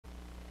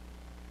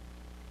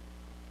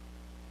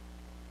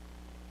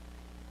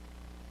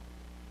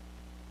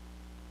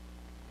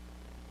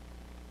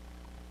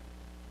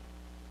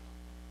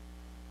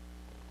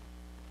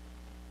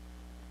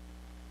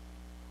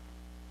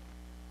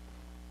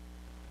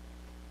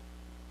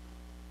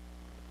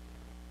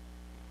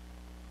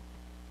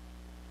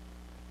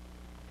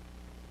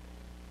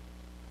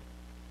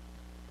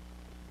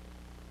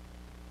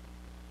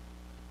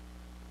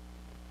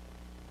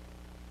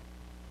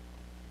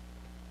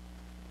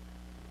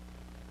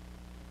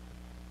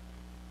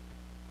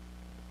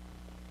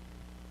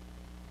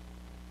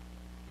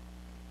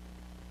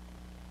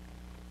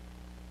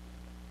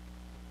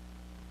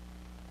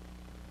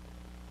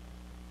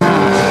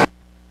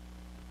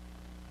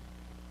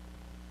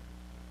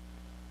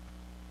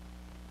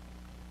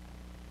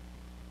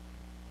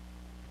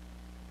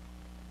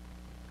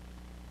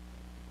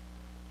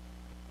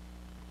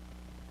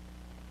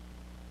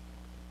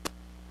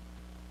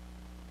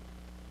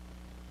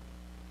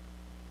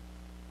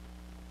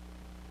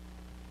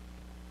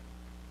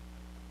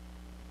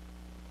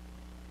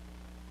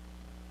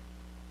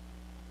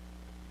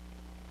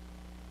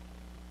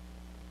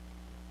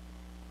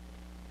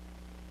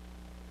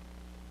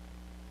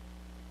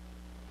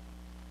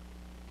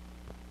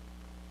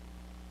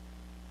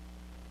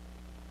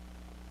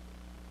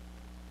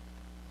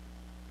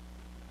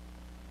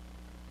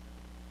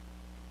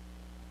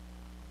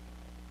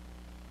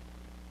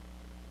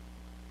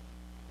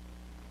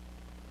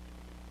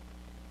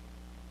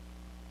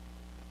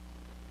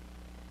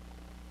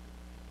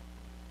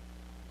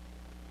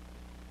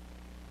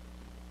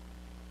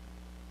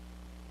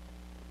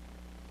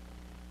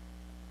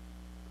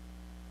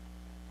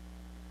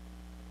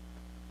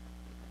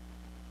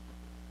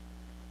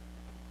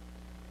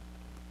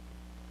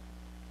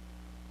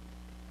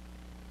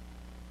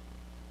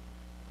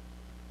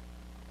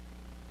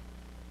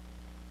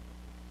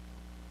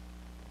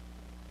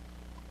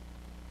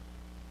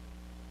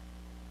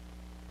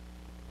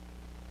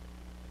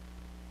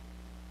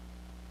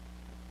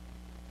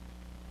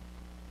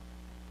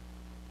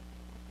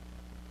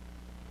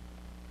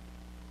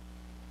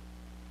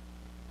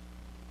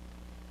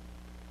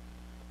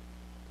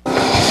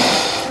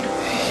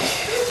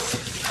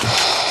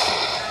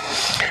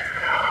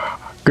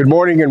Good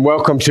morning and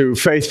welcome to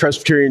Faith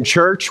Presbyterian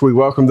Church. We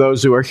welcome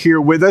those who are here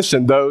with us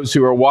and those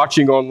who are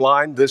watching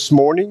online this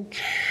morning.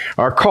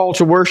 Our call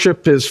to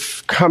worship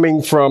is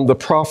coming from the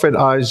prophet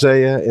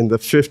Isaiah in the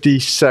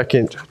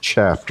 52nd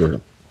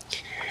chapter.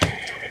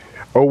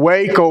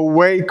 Awake,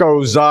 awake,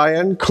 O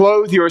Zion,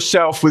 clothe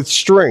yourself with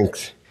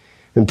strength,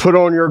 and put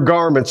on your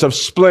garments of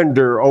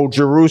splendor, O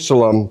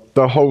Jerusalem,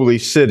 the holy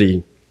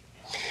city.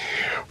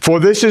 For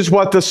this is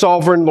what the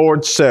sovereign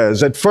Lord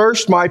says. At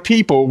first my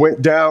people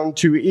went down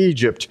to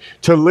Egypt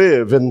to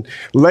live, and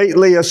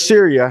lately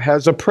Assyria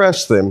has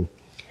oppressed them.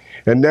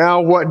 And now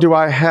what do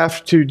I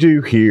have to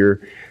do here,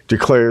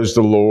 declares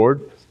the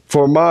Lord?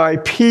 For my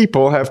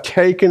people have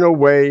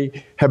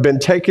been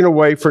taken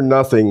away for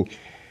nothing,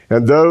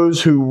 and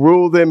those who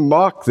rule them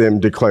mock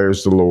them,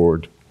 declares the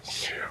Lord.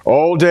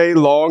 All day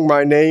long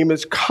my name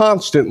is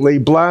constantly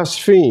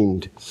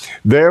blasphemed.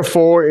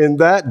 Therefore in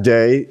that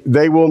day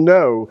they will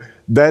know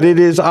that it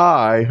is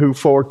I who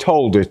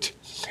foretold it.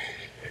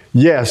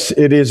 Yes,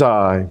 it is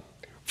I.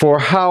 For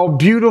how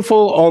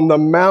beautiful on the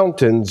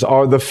mountains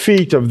are the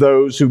feet of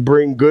those who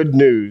bring good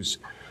news,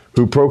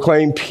 who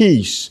proclaim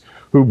peace,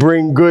 who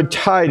bring good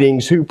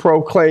tidings, who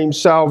proclaim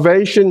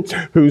salvation,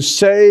 who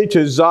say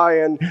to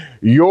Zion,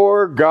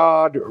 your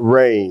God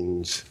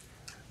reigns.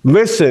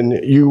 Listen,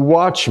 you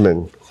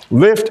watchmen,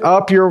 lift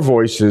up your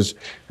voices,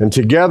 and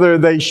together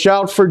they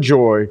shout for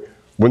joy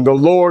when the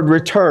Lord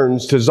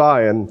returns to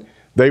Zion.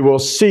 They will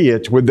see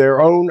it with their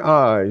own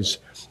eyes.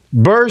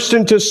 Burst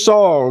into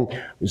songs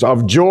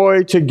of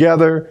joy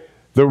together,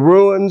 the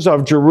ruins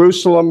of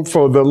Jerusalem,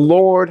 for the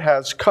Lord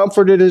has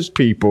comforted his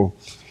people.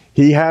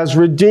 He has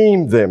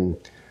redeemed them.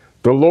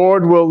 The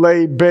Lord will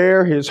lay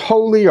bare his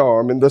holy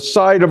arm in the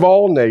sight of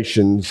all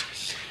nations,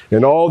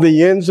 and all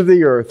the ends of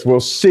the earth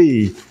will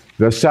see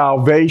the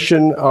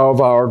salvation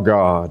of our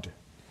God.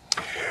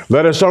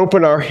 Let us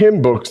open our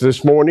hymn books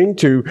this morning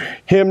to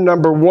hymn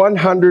number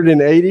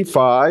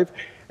 185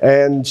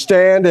 and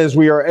stand as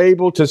we are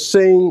able to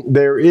sing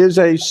There Is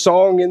a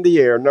Song in the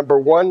Air, number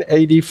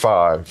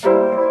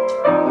 185.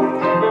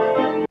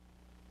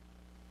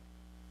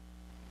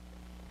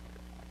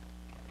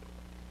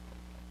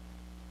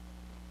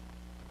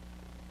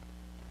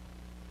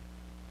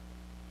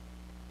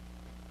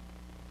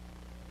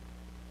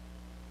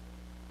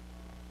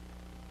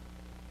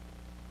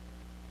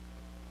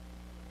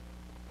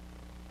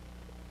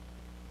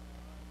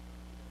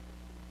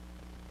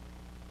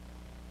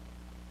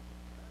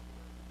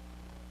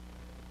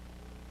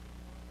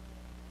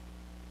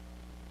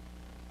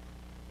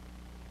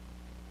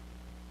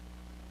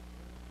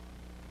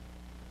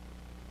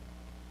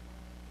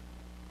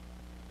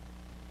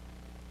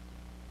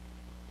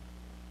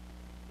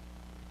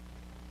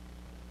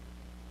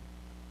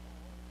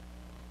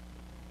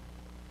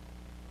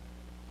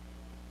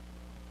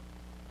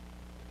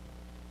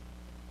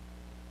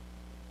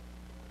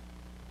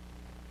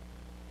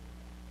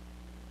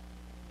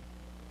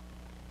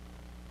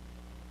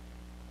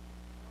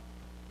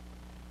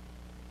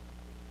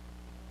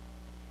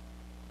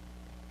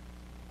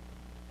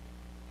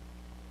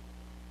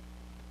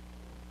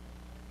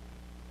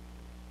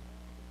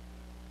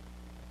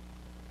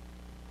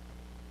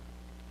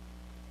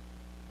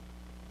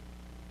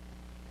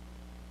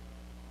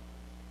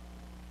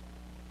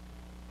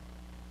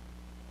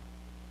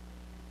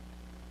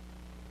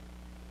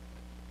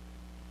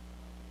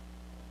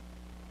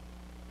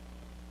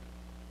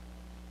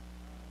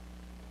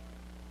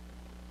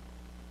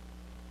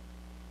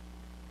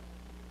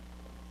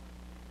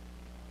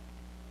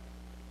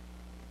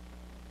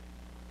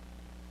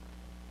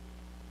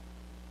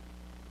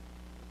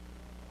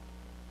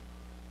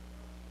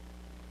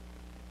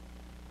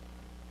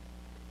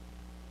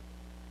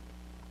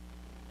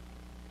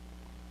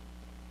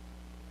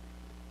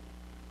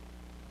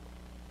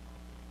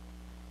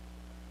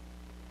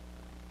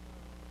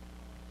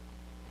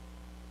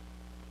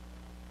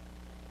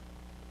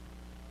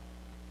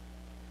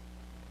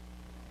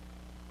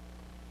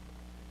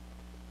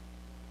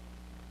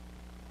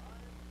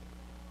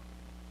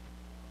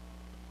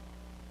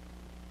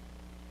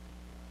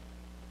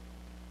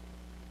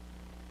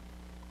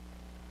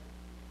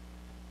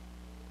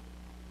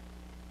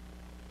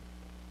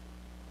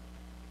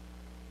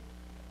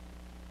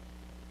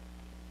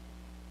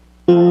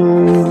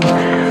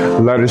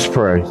 Let us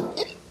pray.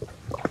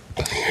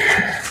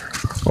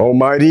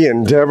 Almighty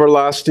and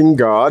everlasting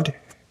God,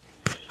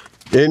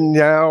 in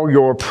now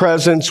your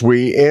presence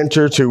we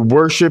enter to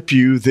worship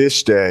you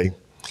this day,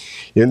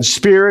 in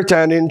spirit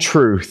and in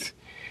truth,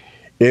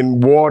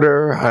 in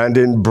water and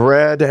in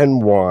bread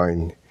and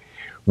wine.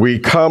 We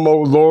come, O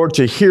Lord,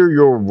 to hear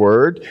your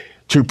word,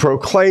 to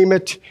proclaim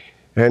it,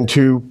 and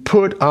to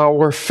put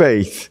our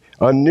faith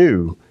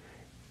anew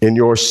in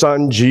your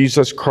Son,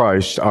 Jesus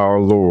Christ, our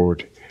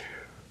Lord.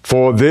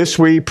 For this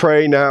we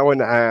pray now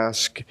and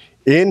ask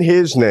in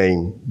his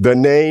name, the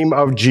name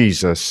of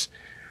Jesus.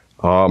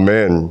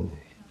 Amen.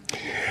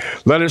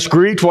 Let us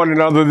greet one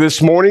another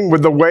this morning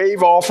with the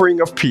wave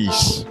offering of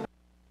peace.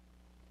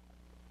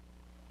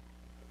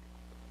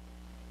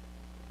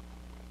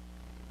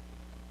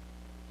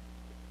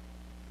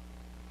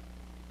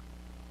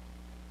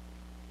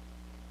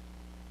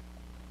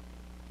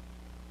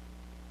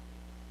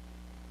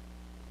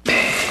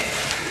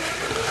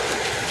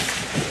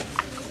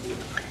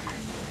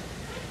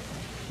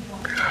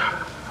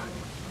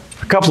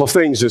 couple of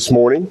things this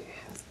morning.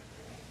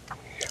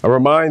 I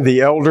remind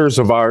the elders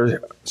of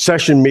our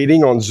session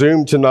meeting on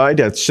Zoom tonight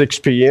at 6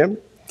 p.m.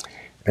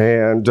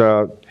 And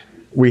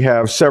we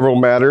have several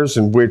matters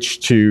in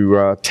which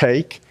to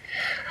take.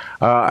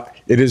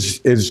 It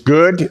is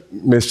good.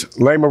 Miss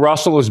Lema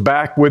Russell is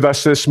back with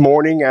us this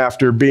morning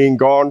after being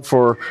gone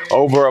for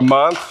over a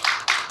month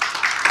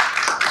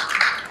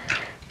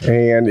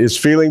and is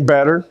feeling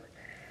better,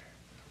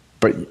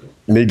 but you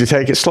need to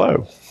take it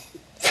slow.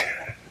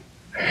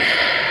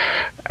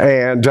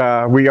 And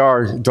we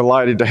are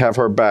delighted to have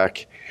her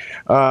back.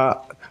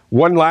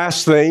 One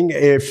last thing,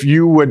 if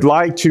you would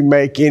like to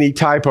make any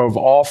type of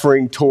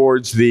offering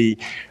towards the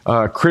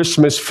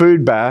Christmas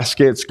food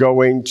baskets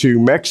going to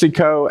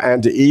Mexico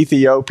and to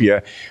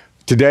Ethiopia,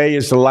 today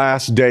is the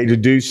last day to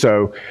do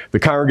so. The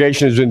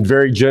congregation has been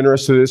very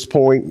generous to this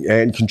point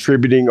and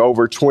contributing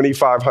over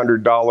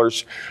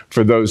 $2,500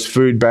 for those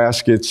food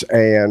baskets,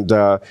 and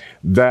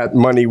that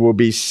money will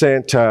be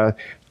sent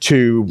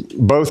to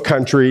both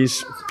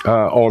countries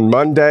on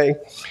Monday,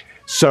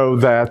 so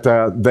that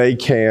they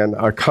can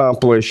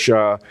accomplish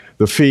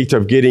the feat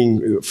of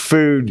getting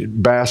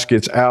food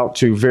baskets out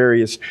to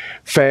various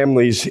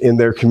families in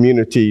their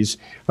communities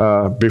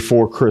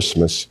before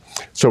Christmas.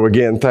 So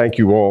again, thank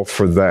you all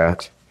for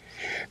that.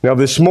 Now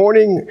this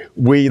morning,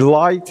 we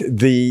light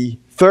the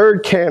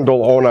third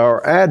candle on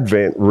our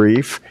Advent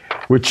wreath,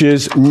 which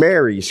is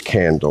Mary's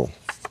candle.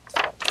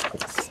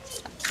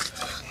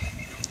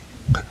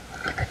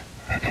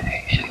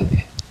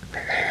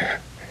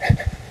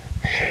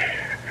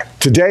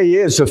 Today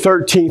is the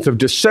 13th of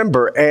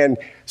December, and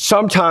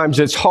sometimes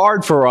it's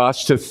hard for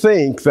us to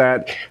think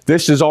that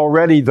this is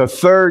already the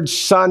third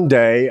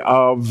Sunday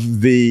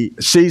of the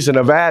season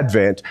of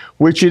Advent,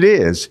 which it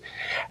is.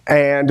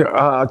 And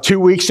 2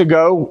 weeks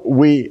ago,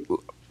 we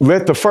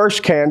lit the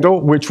first candle,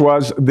 which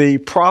was the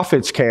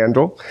prophet's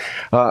candle.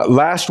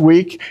 Last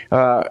week,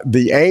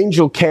 the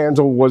angel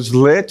candle was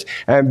lit,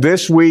 and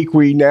this week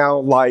we now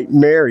light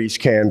Mary's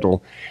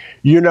candle.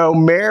 You know,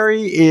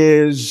 Mary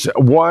is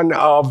one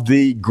of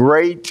the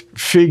great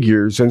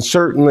figures, and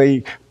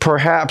certainly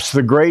perhaps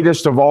the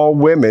greatest of all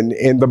women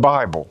in the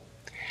Bible.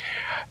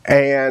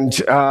 And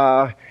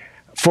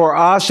for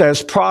us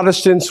as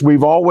Protestants,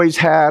 we've always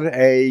had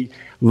a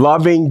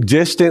loving,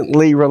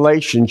 distantly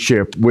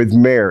relationship with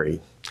Mary,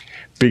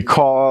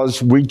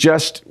 because we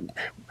just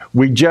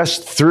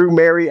threw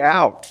Mary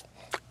out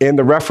in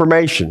the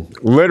Reformation,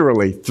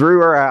 literally threw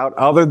her out,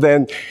 other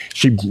than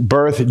she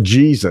birthed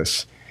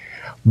Jesus.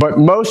 But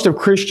most of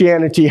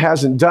Christianity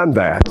hasn't done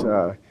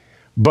that.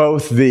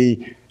 Both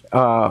the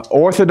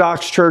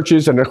Orthodox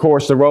churches and, of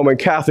course, the Roman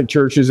Catholic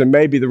churches, and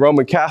maybe the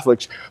Roman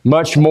Catholics,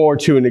 much more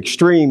to an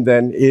extreme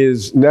than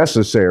is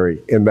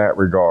necessary in that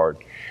regard.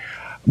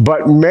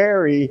 But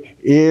Mary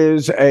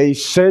is a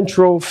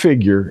central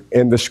figure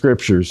in the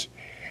Scriptures,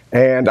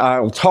 and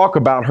I'll talk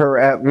about her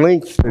at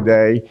length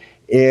today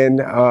in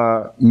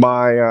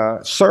my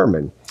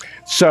sermon.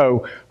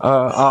 So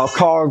I'll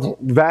call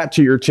that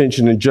to your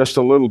attention in just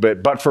a little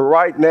bit. But for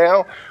right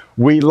now,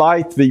 we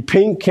light the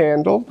pink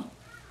candle.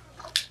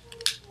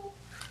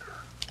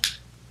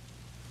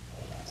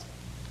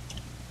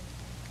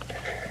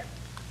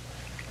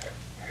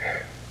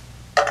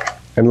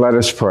 And let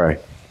us pray.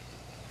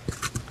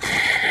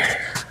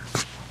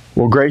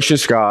 Well,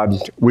 gracious God,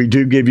 we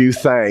do give you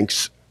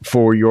thanks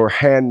for your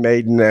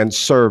handmaiden and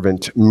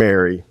servant,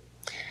 Mary,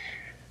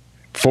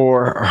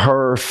 for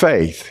her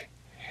faith.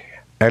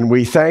 And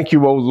we thank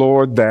you, O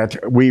Lord,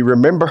 that we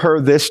remember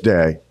her this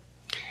day.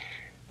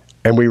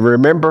 And we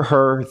remember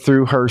her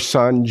through her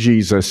Son,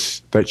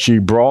 Jesus, that she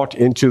brought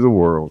into the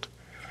world.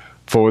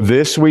 For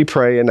this we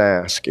pray and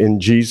ask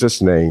in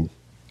Jesus' name.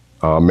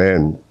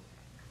 Amen.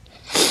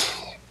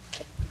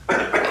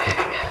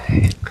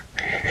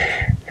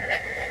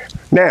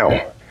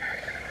 Now,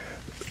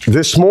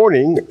 this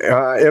morning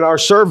in our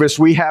service,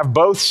 we have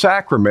both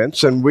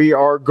sacraments, and we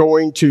are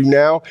going to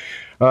now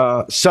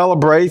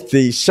celebrate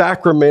the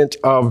sacrament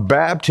of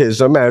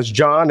baptism as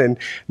John and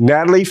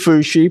Natalie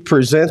Fushi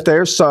present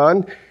their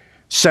son,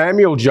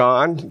 Samuel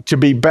John, to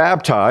be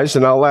baptized.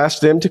 And I'll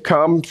ask them to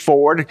come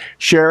forward.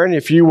 Sharon,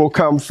 if you will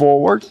come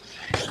forward.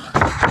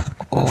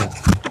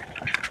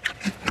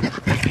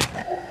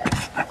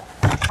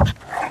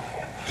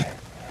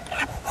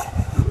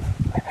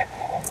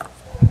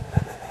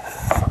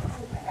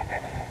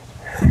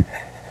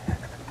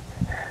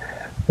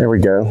 There we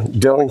go.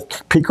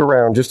 Dylan, peek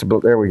around just a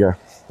bit. There we go.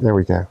 There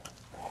we go.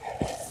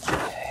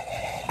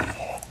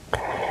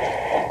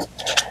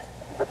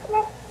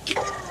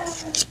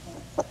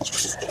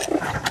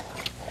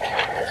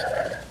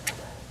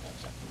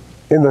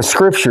 In the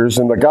Scriptures,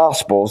 in the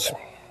Gospels,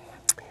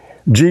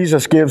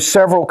 Jesus gives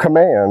several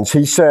commands.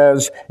 He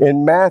says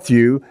in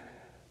Matthew,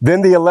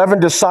 "Then the 11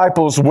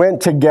 disciples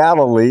went to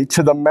Galilee,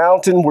 to the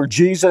mountain where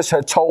Jesus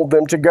had told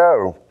them to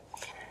go.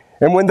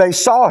 And when they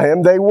saw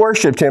him, they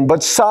worshiped him,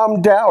 but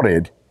some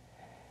doubted."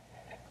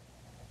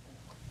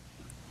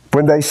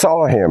 When they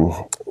saw him,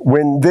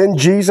 When then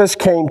Jesus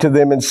came to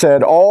them and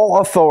said, "All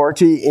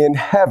authority in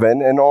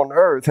heaven and on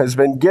earth has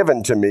been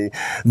given to me.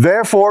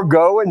 Therefore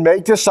go and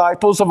make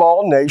disciples of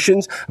all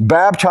nations,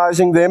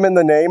 baptizing them in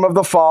the name of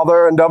the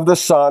Father and of the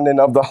Son and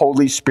of the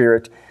Holy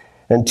Spirit,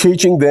 and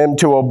teaching them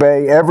to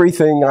obey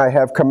everything I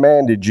have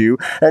commanded you.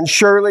 And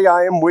surely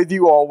I am with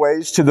you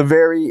always to the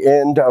very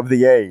end of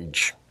the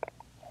age."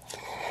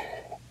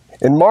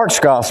 In Mark's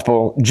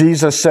gospel,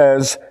 Jesus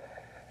says,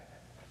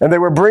 "And they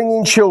were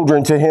bringing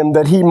children to him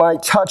that he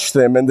might touch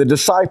them, and the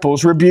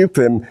disciples rebuked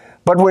them.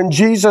 But when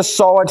Jesus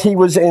saw it, he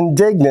was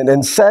indignant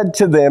and said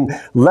to them,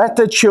 'Let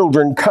the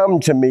children come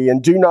to me, and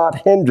do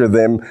not hinder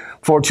them,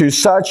 for to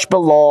such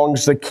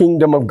belongs the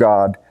kingdom of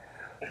God.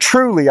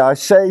 Truly I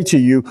say to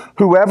you,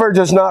 whoever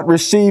does not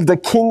receive the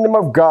kingdom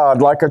of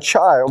God like a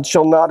child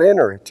shall not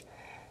enter it.'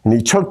 And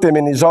he took them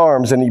in his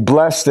arms, and he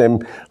blessed them,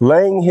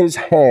 laying his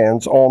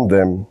hands on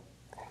them."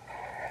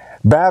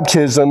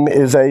 Baptism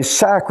is a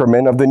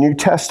sacrament of the New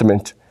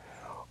Testament,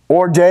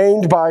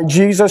 ordained by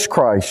Jesus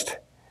Christ.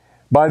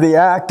 By the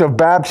act of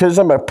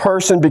baptism, a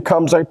person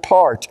becomes a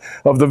part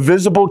of the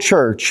visible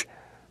church,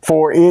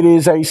 for it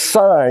is a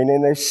sign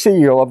and a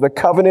seal of the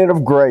covenant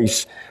of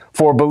grace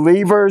for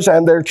believers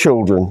and their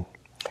children.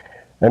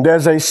 And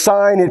as a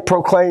sign, it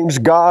proclaims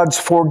God's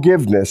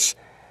forgiveness,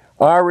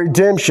 our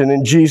redemption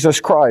in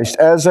Jesus Christ.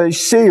 As a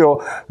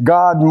seal,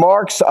 God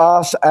marks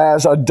us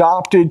as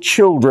adopted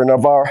children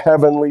of our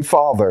Heavenly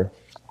Father.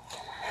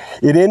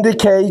 It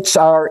indicates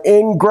our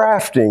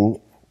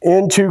engrafting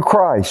into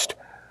Christ,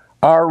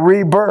 our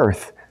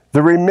rebirth,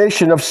 the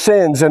remission of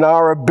sins, and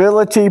our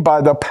ability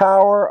by the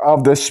power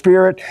of the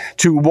Spirit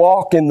to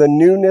walk in the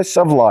newness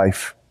of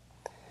life.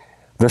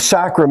 The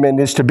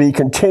sacrament is to be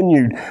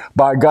continued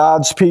by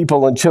God's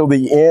people until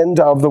the end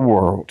of the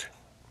world.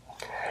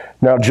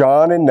 Now,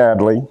 John and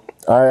Natalie,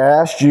 I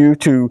asked you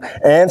to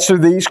answer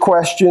these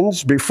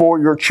questions before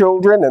your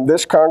children and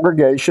this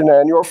congregation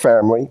and your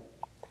family.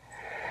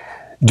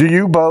 Do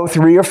you both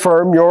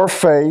reaffirm your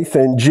faith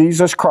in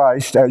Jesus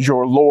Christ as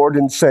your Lord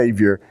and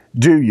Savior?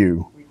 Do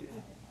you?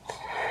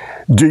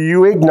 Do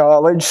you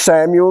acknowledge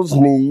Samuel's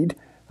need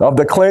of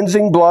the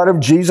cleansing blood of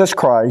Jesus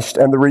Christ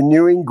and the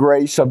renewing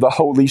grace of the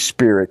Holy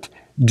Spirit?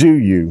 Do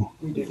you?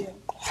 We do.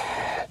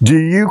 Do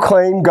you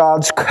claim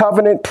God's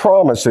covenant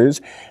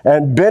promises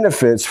and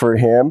benefits for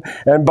him?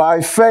 And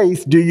by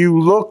faith, do you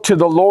look to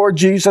the Lord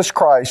Jesus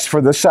Christ for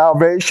the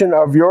salvation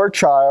of your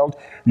child,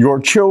 your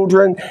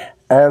children,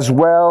 as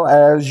well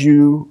as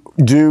you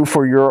do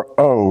for your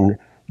own?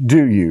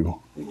 Do you?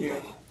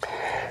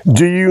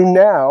 Do you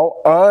now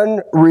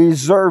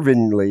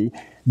unreservedly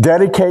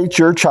dedicate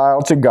your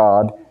child to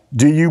God?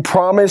 Do you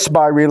promise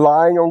by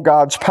relying on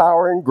God's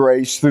power and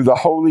grace through the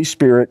Holy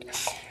Spirit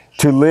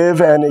to live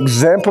an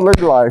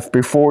exemplary life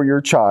before your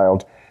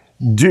child?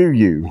 Do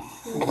you?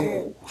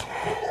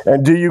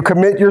 And do you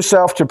commit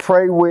yourself to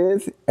pray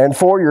with and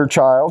for your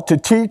child, to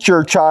teach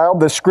your child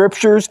the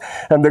scriptures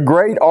and the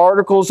great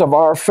articles of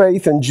our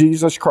faith in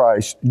Jesus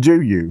Christ?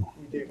 Do you?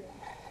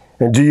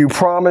 And do you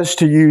promise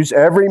to use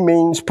every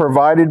means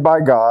provided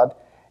by God,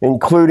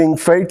 including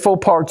faithful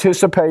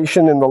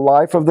participation in the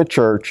life of the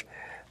church,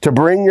 to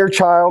bring your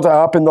child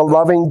up in the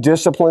loving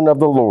discipline of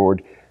the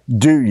Lord?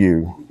 Do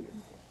you?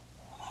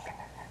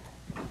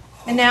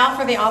 And now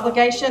for the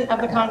obligation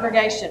of the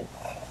congregation.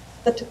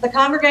 The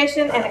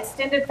congregation and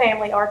extended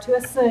family are to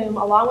assume,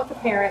 along with the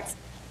parents,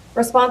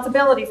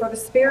 responsibility for the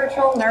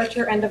spiritual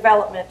nurture and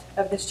development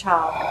of this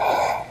child.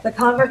 The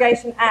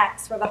congregation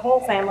acts for the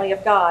whole family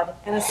of God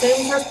and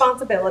assumes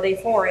responsibility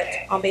for it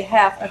on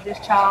behalf of this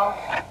child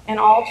and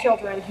all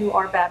children who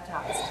are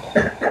baptized.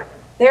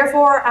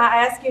 Therefore,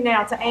 I ask you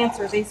now to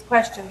answer these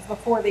questions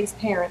before these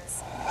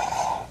parents.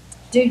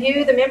 Do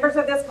you, the members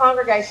of this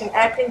congregation,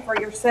 acting for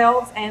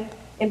yourselves and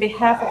in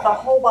behalf of the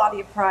whole body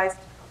of Christ,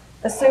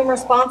 assume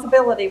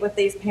responsibility with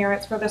these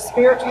parents for the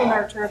spiritual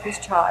nurture of this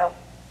child?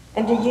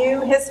 And do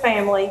you, his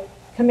family,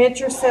 commit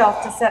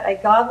yourself to set a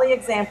godly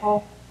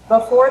example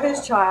before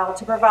this child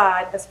to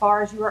provide, as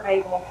far as you are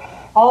able,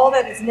 all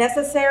that is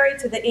necessary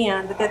to the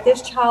end that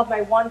this child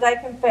may one day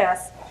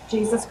confess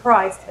Jesus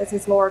Christ as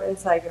his Lord and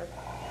Savior?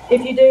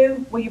 If you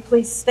do, will you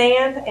please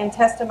stand in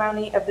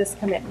testimony of this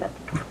commitment?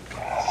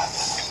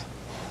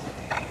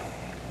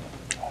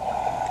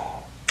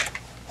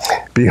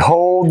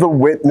 Behold the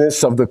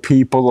witness of the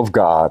people of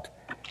God.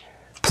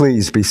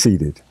 Please be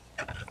seated.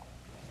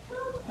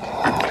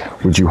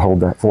 Would you hold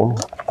that for me?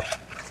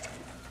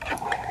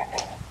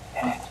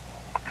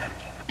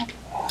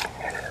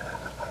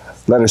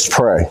 Let us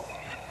pray.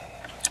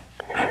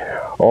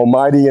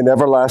 Almighty and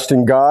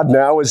everlasting God,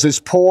 now as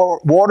this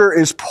water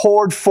is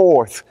poured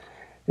forth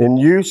in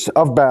use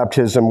of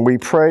baptism, we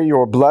pray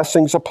your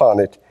blessings upon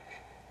it.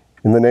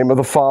 In the name of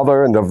the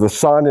Father, and of the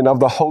Son, and of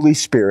the Holy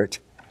Spirit.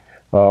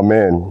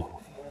 Amen.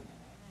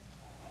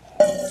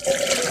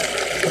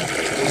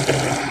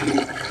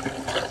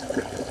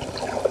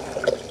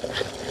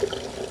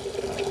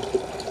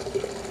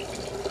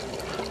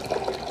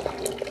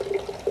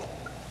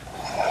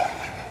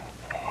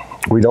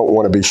 We don't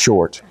want to be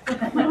short.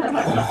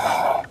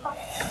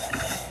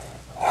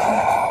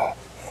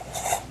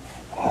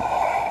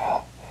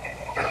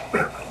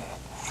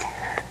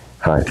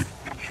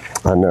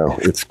 know,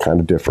 it's kind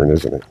of different,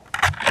 isn't it?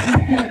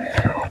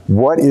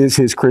 What is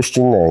his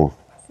Christian name?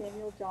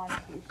 Samuel John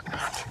Hughes.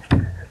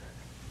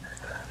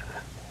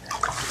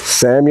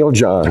 Samuel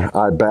John,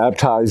 I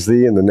baptize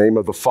thee in the name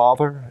of the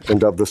Father,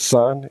 and of the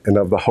Son, and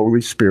of the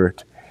Holy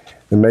Spirit.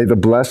 And may the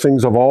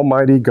blessings of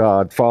Almighty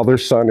God, Father,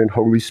 Son, and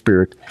Holy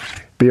Spirit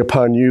be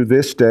upon you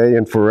this day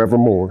and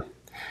forevermore.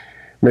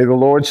 May the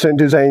Lord send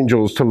his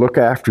angels to look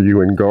after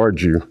you and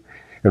guard you,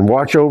 and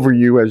watch over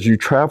you as you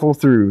travel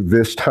through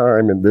this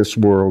time and this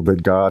world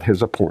that God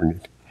has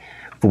appointed.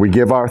 For we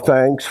give our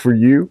thanks for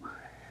you,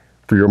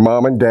 for your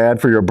mom and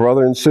dad, for your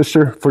brother and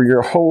sister, for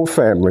your whole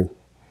family.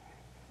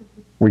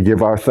 We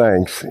give our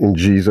thanks in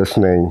Jesus'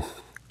 name.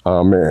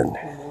 Amen.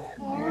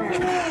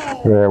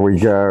 There we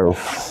go.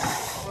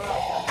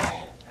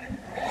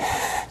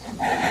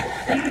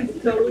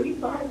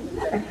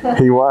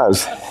 He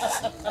was.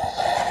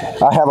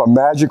 I have a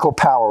magical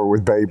power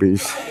with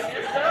babies.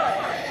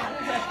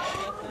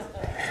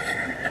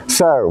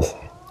 So,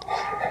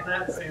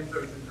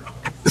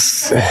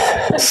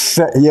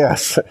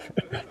 yes,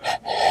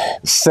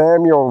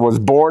 Samuel was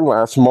born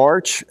last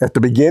March at the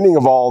beginning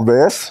of all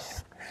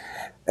this.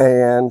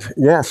 And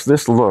yes,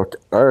 this look,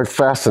 are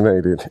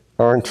fascinated,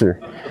 aren't you?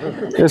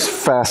 Just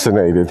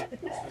fascinated.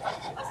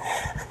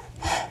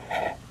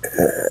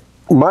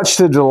 Much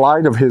to the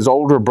delight of his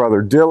older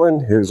brother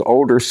Dylan, his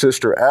older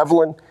sister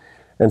Evelyn,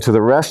 and to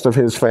the rest of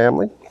his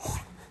family,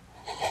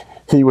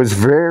 he was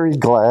very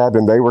glad,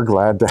 and they were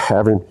glad to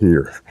have him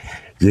here.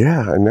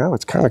 Yeah, I know,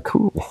 it's kind of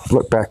cool.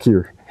 Look back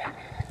here.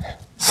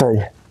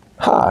 Say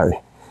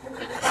hi.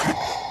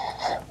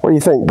 What do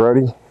you think,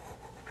 Brody?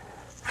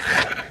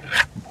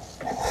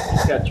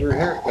 He's got your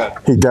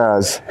haircut. He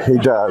does. He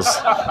does.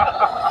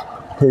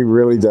 He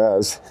really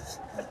does.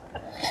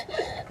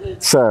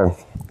 So,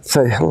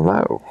 say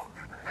hello.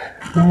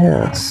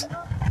 Yes.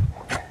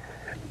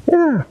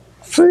 Yeah.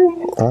 See?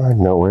 I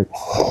know it.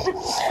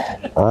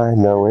 I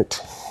know it.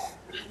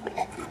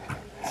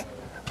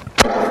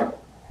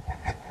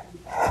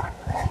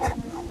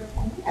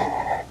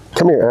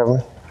 Come here,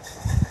 Evelyn.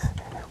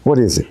 What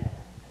is it?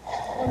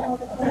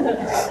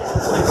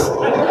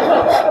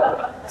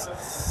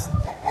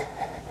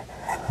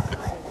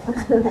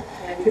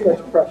 Too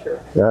much pressure.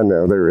 I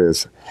know there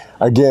is.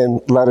 Again,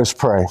 let us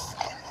pray.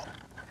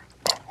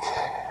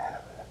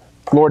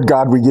 Lord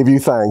God, we give you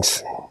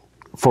thanks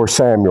for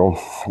Samuel.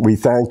 We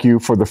thank you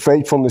for the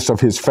faithfulness of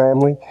his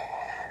family.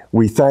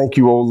 We thank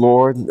you, O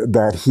Lord,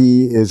 that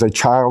he is a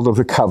child of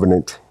the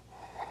covenant.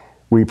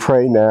 We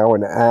pray now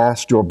and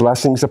ask your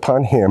blessings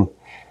upon him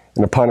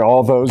and upon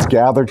all those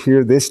gathered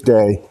here this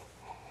day.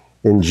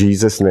 In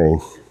Jesus' name,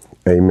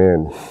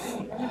 amen.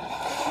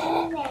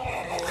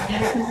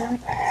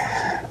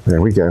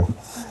 There we go.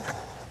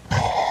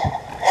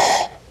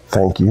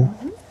 Thank you.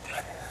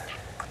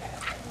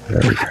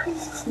 There we go.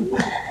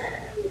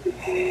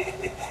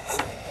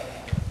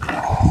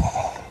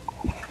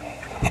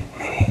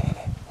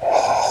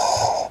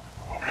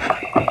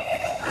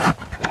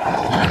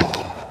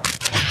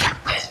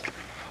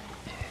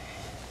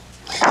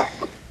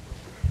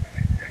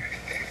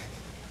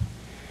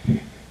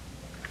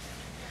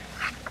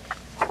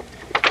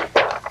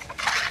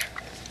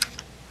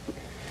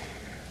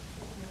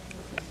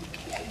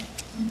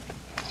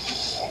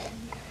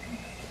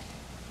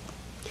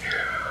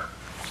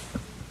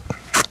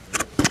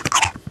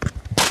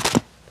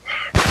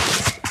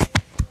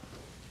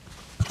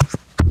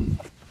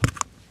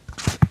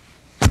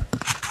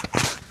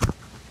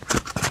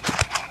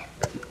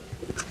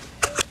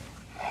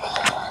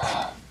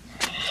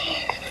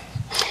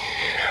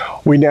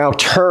 We now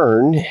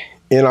turn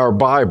in our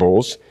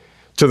Bibles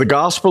to the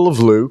Gospel of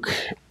Luke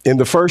in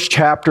the first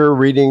chapter,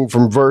 reading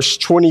from verse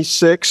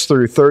 26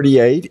 through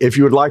 38. If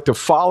you would like to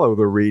follow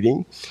the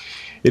reading,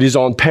 it is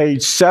on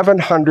page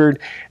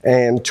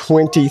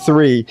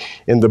 723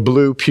 in the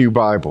Blue Pew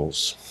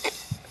Bibles.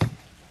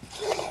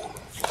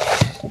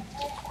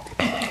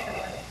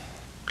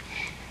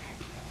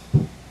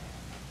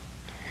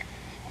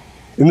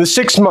 In the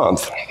 6th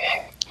month,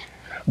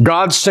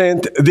 God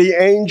sent the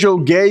angel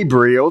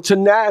Gabriel to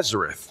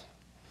Nazareth,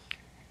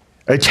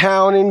 a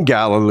town in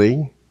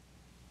Galilee,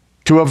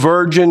 to a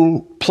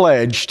virgin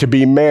pledged to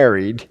be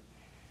married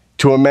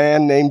to a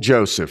man named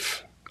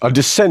Joseph, a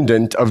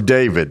descendant of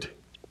David.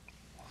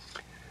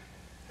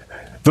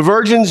 The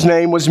virgin's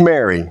name was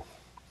Mary.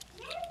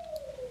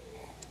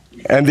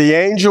 And the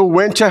angel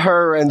went to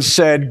her and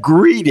said,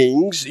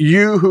 "Greetings,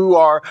 you who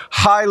are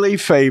highly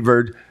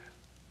favored,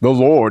 the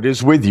Lord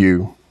is with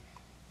you."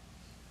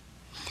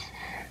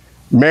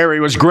 Mary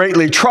was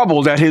greatly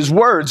troubled at his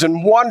words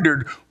and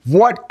wondered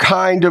what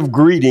kind of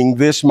greeting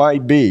this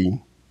might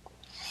be.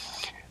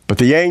 But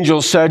the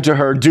angel said to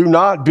her, "Do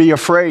not be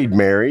afraid,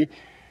 Mary.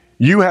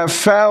 You have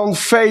found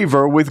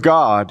favor with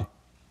God.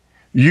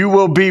 You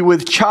will be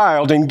with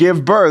child and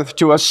give birth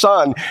to a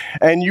son,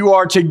 and you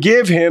are to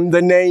give him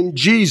the name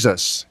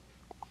Jesus.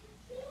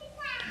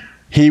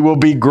 He will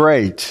be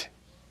great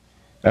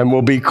and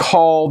will be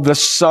called the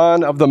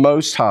Son of the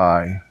Most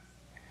High.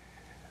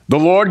 The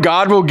Lord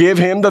God will give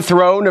him the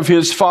throne of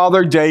his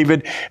father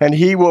David, and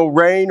he will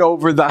reign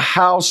over the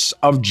house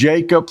of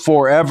Jacob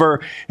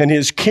forever, and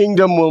his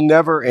kingdom will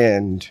never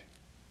end."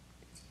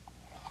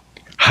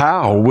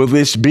 "How will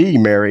this be?"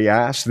 Mary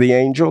asked the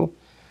angel,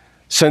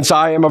 "since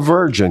I am a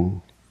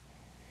virgin?"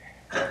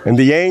 And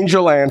the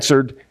angel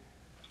answered,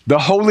 "The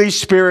Holy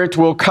Spirit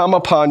will come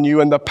upon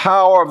you, and the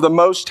power of the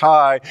Most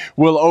High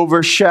will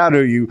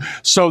overshadow you.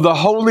 So the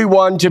Holy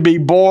One to be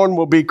born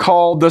will be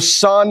called the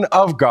Son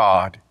of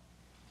God.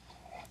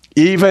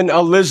 Even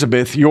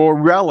Elizabeth, your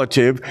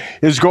relative,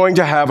 is going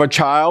to have a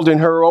child in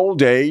her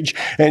old age,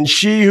 and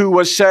she who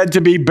was said to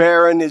be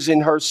barren is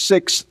in her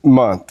 6th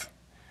month.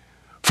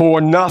 For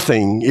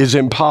nothing is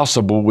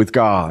impossible with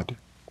God."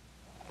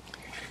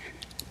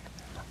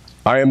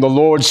 "I am the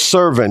Lord's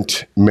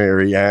servant,"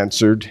 Mary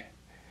answered.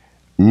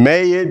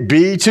 "May it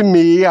be to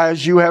me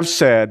as you have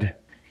said."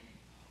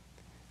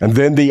 And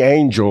then the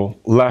angel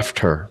left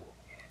her.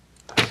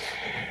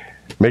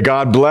 May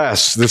God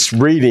bless this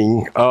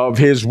reading of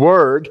his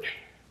word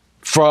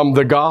from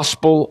the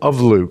Gospel of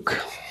Luke.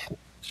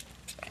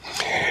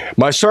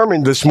 My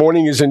sermon this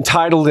morning is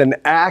entitled "An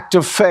Act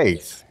of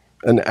Faith."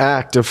 An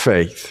act of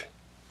faith.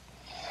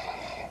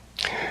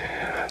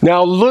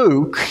 Now,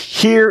 Luke,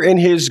 here in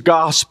his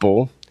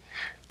gospel,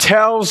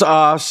 tells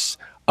us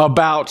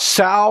about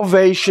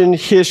salvation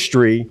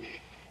history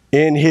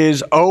in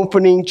his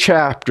opening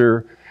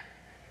chapter,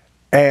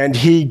 and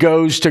he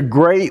goes to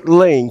great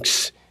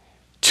lengths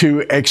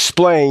to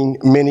explain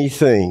many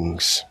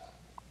things.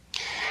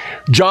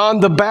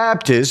 John the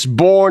Baptist,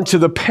 born to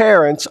the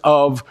parents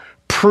of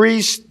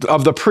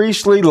the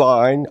priestly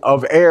line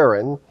of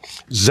Aaron,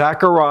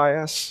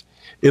 Zacharias,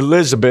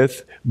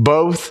 Elizabeth,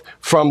 both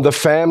from the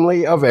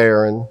family of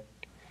Aaron,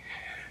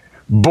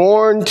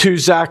 born to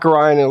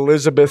Zachariah and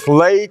Elizabeth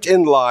late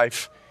in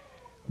life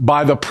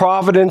by the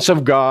providence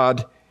of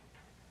God,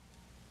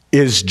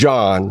 is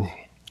John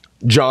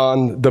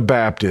the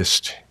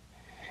Baptist.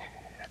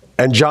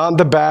 And John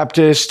the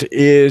Baptist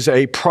is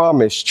a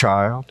promised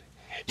child.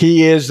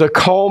 He is the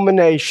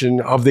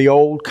culmination of the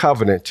old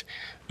covenant,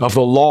 of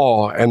the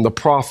law and the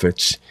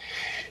prophets.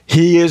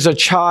 He is a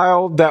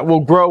child that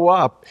will grow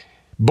up,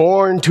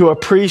 born to a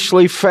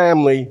priestly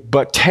family,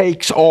 but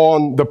takes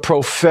on the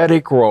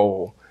prophetic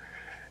role,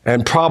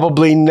 and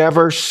probably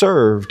never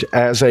served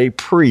as a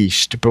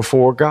priest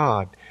before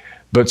God,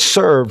 but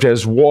served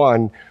as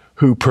one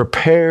who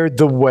prepared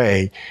the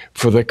way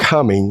for the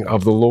coming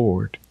of the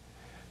Lord.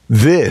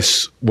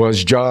 This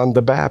was John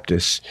the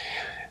Baptist.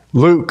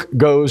 Luke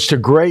goes to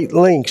great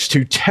lengths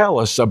to tell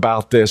us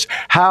about this,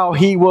 how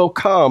he will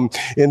come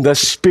in the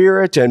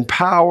spirit and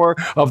power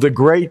of the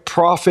great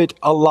prophet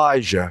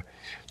Elijah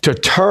to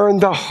turn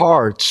the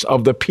hearts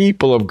of the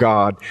people of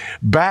God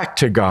back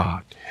to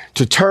God,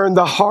 to turn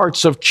the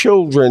hearts of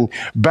children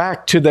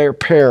back to their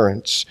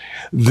parents.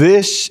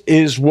 This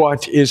is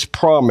what is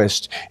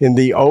promised in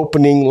the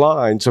opening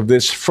lines of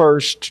this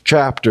first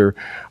chapter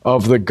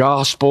of the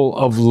Gospel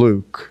of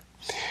Luke.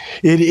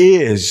 It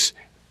is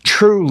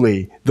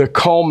truly the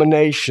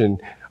culmination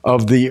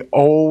of the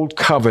old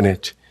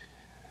covenant,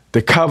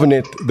 the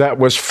covenant that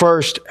was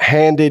first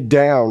handed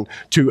down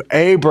to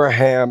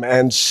Abraham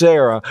and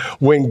Sarah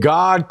when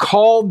God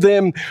called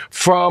them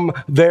from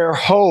their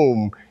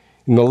home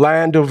in the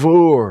land of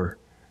Ur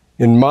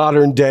in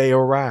modern-day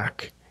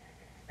Iraq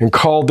and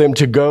called them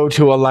to go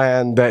to a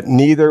land that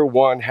neither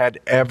one had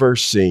ever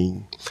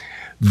seen.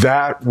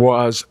 That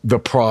was the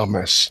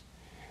promise,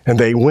 and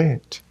they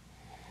went.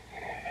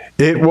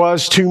 It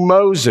was to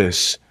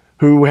Moses,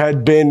 who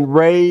had been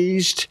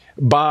raised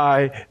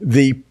by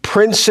the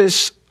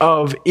princess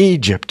of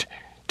Egypt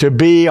to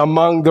be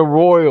among the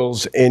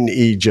royals in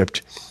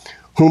Egypt,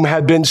 whom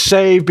had been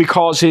saved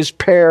because his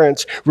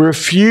parents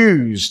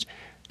refused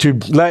to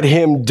let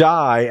him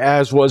die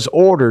as was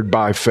ordered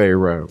by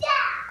Pharaoh.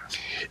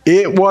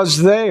 It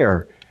was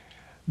there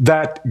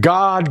that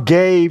God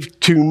gave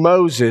to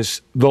Moses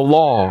the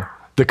law,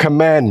 the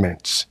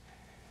commandments,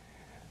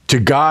 to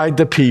guide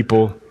the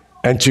people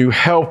and to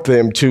help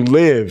them to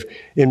live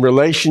in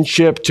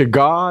relationship to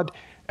God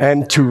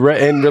and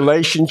in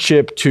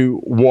relationship to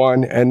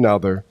one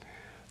another.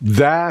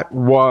 That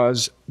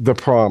was the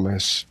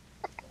promise.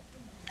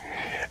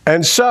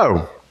 And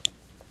so,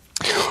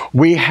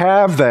 we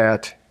have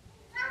that.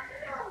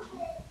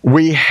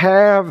 We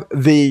have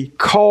the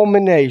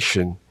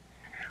culmination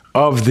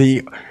of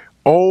the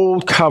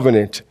old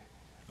covenant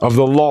of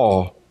the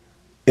law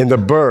in the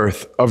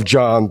birth of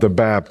John the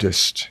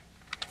Baptist.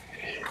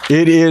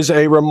 It is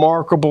a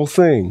remarkable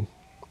thing.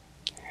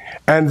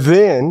 And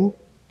then,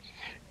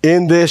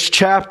 in this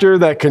chapter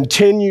that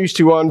continues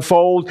to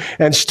unfold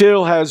and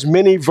still has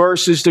many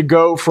verses to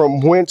go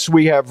from whence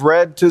we have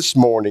read this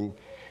morning,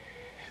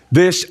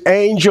 this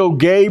angel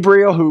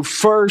Gabriel, who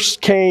first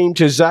came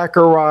to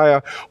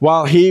Zechariah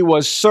while he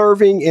was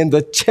serving in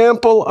the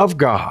temple of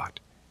God,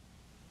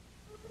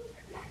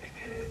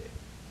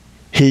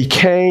 he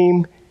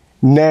came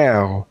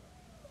now,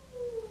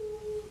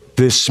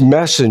 this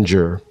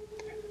messenger,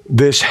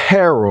 this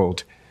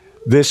herald,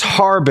 this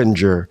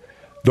harbinger,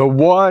 the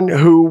one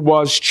who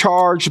was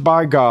charged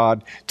by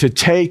God to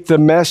take the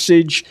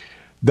message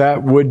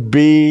that would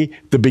be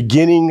the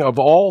beginning of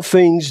all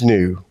things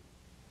new,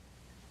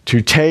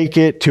 to take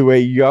it to a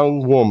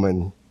young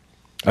woman,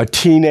 a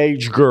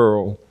teenage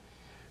girl,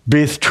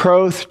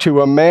 betrothed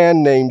to a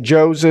man named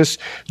Joseph,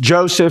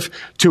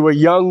 to a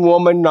young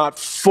woman not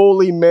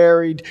fully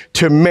married,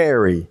 to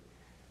Mary.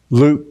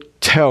 Luke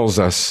tells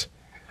us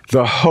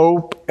the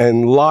hope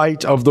and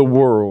light of the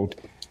world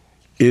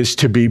is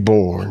to be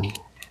born.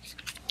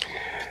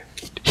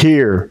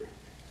 Here,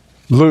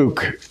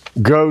 Luke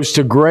goes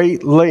to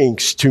great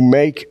lengths to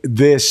make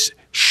this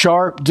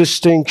sharp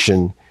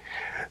distinction,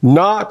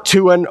 not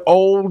to an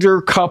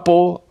older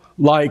couple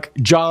like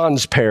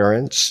John's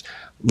parents,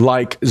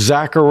 like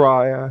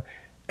Zachariah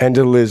and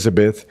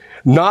Elizabeth,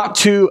 not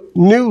to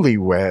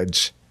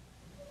newlyweds.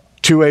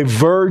 To a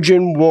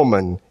virgin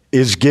woman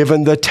is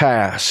given the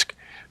task,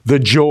 the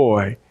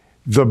joy,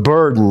 the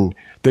burden,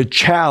 the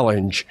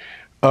challenge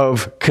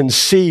of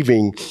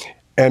conceiving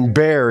and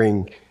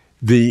bearing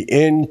the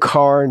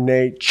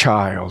incarnate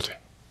child.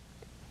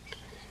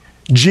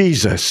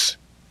 Jesus,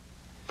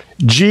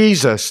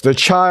 the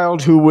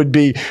child who would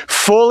be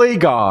fully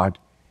God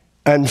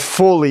and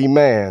fully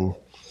man,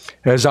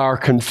 as our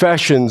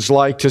confessions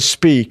like to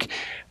speak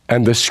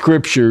and the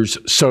scriptures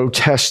so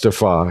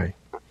testify.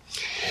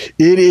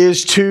 It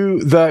is to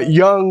the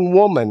young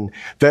woman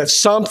that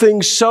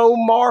something so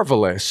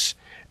marvelous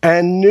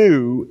and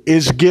new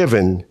is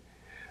given.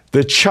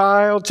 The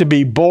child to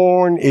be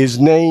born is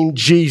named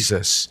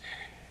Jesus,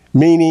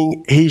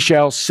 meaning he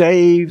shall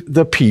save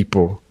the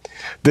people.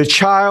 The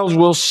child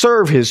will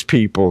serve his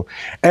people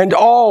and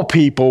all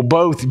people,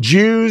 both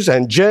Jews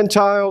and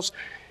Gentiles,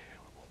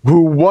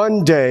 who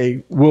one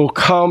day will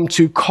come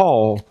to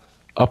call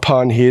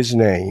upon his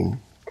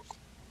name.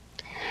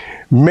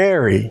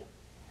 Mary,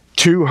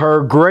 to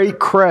her great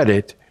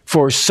credit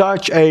for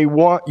such a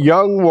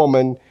young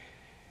woman,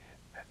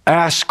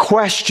 asked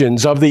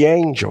questions of the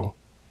angel.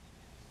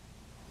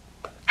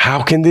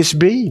 How can this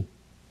be?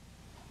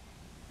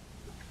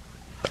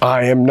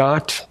 I am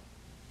not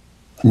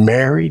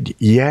married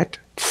yet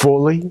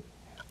fully.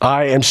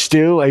 I am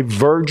still a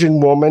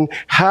virgin woman.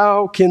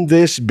 How can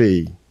this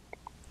be?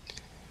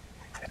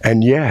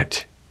 And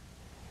yet,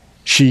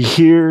 she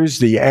hears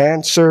the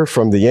answer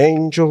from the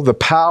angel. The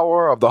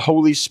power of the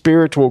Holy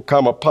Spirit will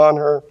come upon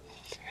her.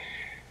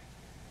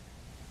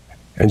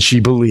 And she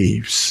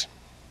believes.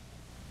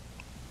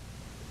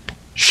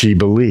 She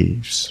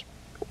believes.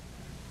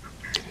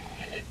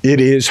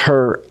 It is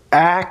her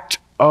act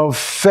of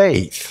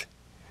faith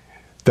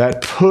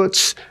that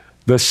puts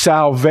the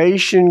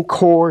salvation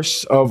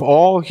course of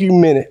all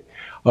humanity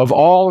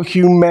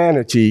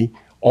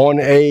on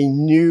a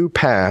new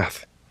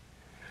path.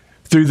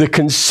 Through the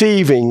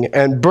conceiving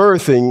and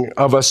birthing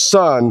of a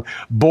son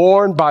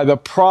born by the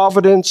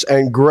providence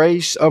and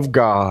grace of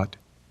God.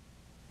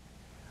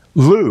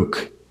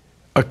 Luke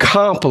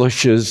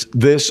accomplishes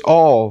this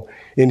all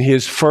in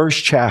his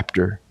first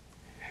chapter.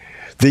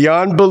 The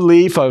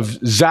unbelief of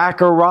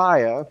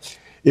Zachariah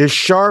is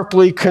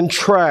sharply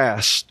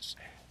contrasted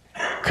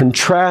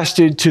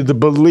to the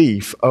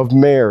belief of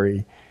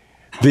Mary.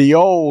 The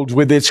old,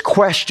 with its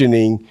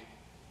questioning,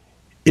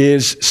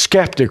 is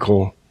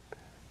skeptical,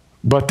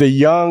 but the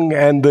young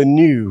and the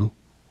new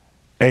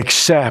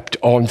accept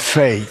on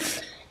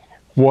faith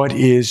what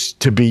is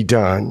to be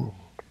done.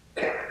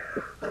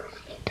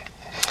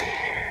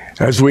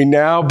 As we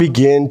now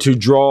begin to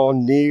draw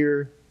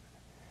near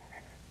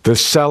the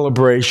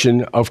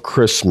celebration of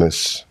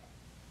Christmas,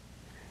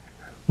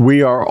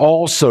 we are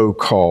also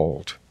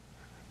called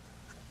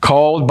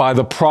by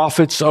the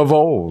prophets of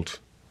old,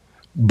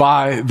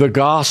 by the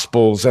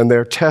Gospels and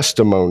their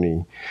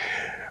testimony,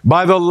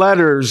 by the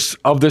letters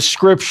of the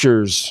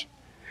Scriptures,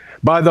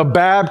 by the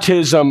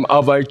baptism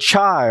of a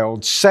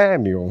child,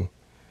 Samuel,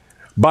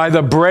 by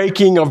the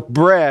breaking of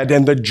bread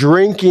and the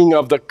drinking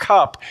of the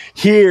cup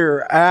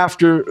here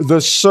after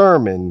the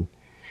sermon.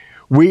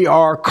 We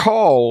are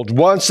called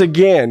once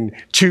again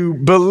to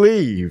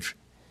believe,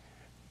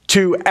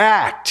 to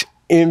act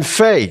in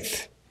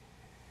faith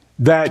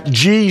that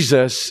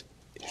Jesus,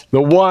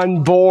 the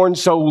one born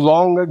so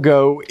long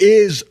ago,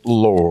 is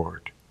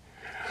Lord.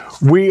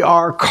 We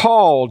are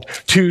called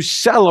to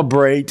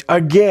celebrate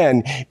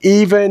again,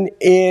 even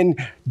in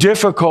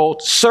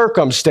difficult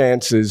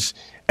circumstances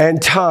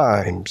and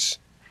times.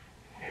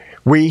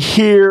 We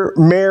hear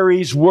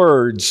Mary's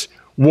words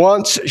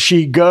once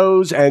she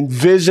goes and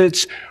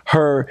visits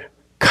her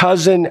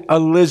cousin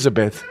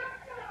Elizabeth,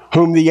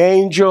 whom the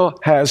angel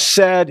has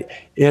said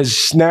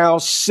is now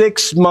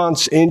 6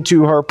 months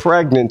into her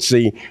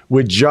pregnancy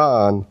with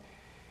John.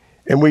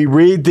 And we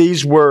read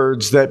these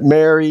words that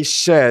Mary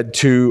said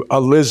to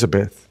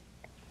Elizabeth: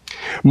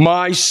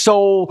 "My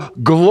soul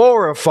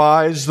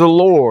glorifies the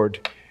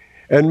Lord,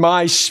 and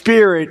my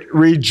spirit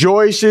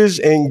rejoices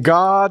in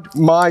God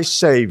my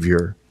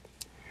Savior.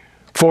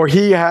 For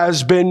he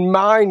has been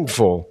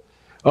mindful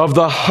of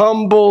the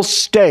humble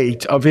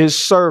state of his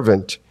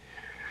servant.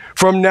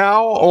 From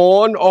now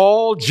on,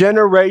 all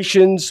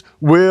generations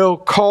will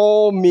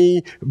call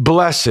me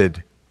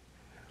blessed.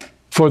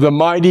 for the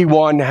Mighty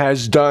One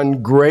has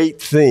done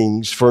great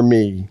things for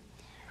me.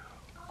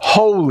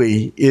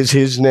 Holy is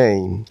his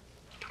name.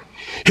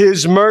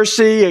 His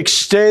mercy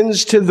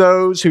extends to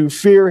those who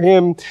fear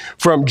him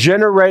from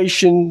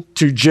generation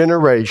to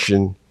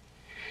generation.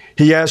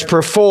 He has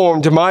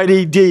performed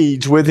mighty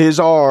deeds with his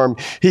arm.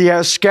 He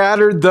has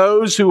scattered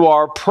those who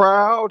are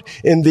proud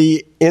in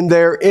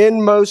their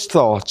inmost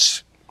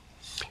thoughts.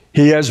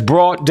 He has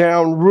brought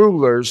down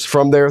rulers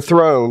from their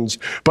thrones,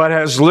 but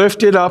has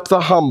lifted up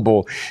the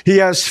humble. He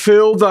has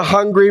filled the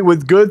hungry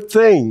with good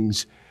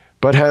things,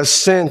 but has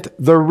sent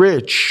the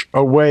rich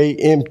away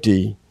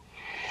empty.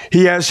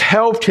 He has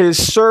helped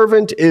his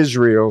servant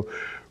Israel,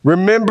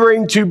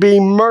 remembering to be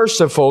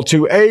merciful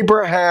to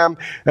Abraham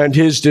and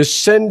his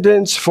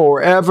descendants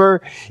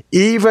forever,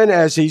 even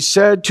as he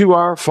said to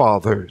our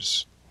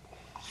fathers.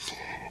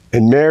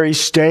 And Mary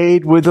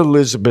stayed with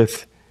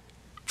Elizabeth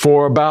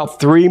for about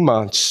 3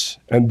 months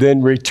and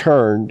then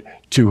returned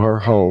to her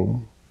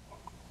home.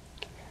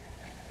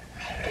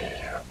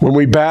 When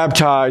we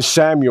baptized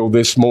Samuel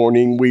this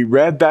morning, we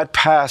read that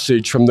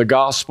passage from the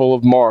Gospel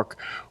of Mark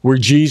where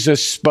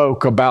Jesus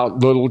spoke about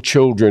little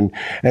children.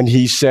 And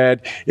he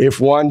said, if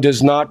one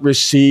does not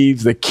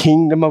receive the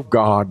kingdom of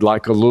God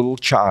like a little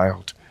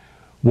child,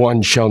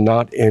 one shall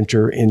not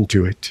enter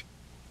into it.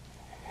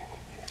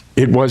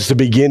 It was the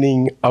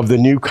beginning of the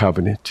new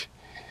covenant.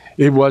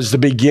 It was the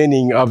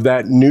beginning of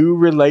that new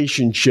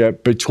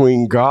relationship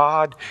between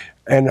God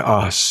and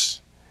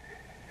us.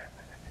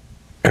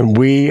 And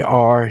we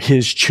are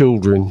his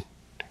children,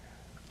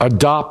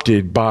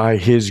 adopted by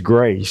his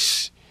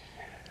grace,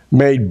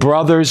 made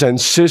brothers and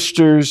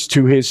sisters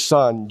to his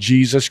Son,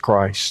 Jesus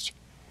Christ.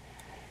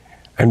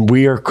 And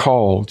we are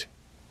called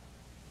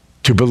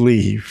to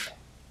believe.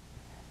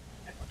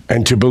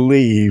 And to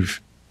believe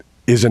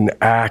is an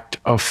act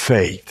of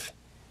faith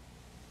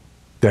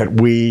that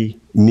we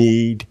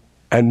need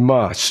and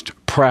must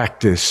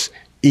practice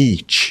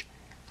each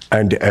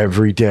and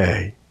every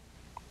day.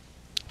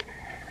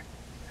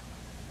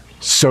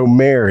 So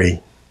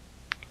Mary,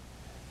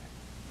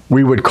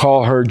 we would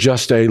call her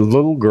just a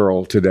little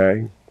girl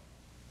today,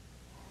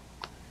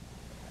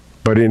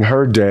 but in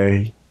her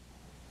day,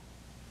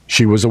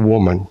 she was a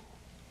woman.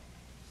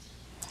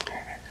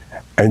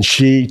 And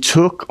she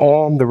took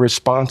on the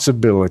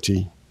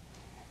responsibility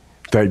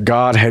that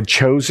God had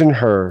chosen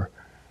her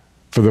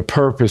for the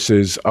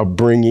purposes of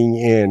bringing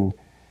in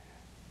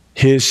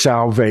his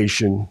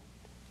salvation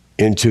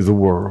into the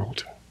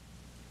world.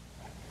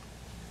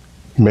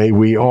 May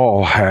we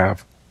all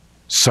have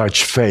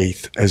such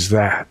faith as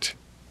that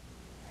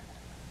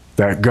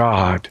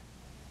God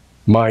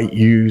might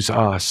use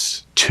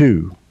us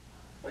too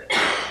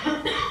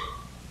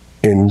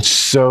in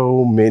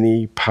so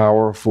many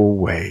powerful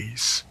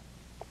ways.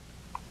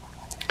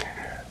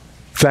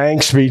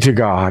 Thanks be to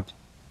God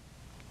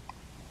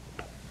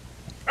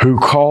who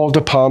called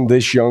upon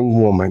this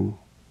young woman,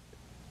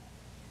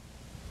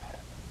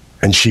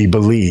 and she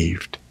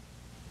believed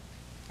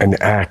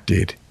and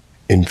acted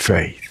in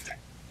faith.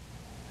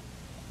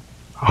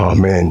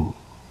 Amen.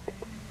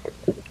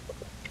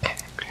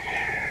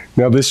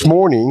 Now, this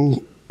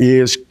morning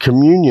is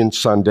Communion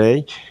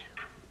Sunday.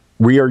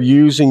 We are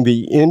using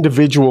the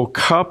individual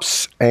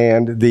cups,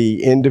 and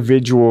the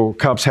individual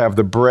cups have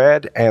the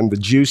bread and the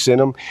juice in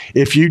them.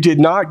 If you did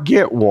not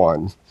get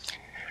one,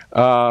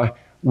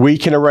 we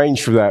can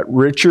arrange for that.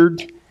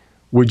 Richard,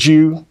 would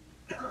you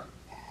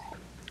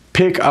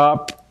pick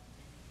up?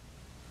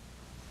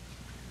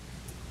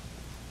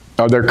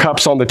 Are there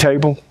cups on the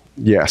table?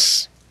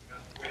 Yes.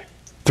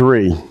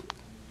 3.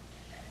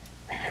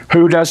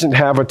 Who doesn't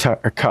have a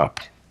cup?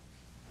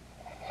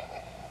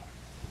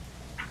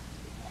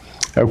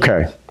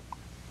 Okay.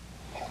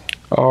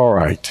 All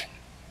right.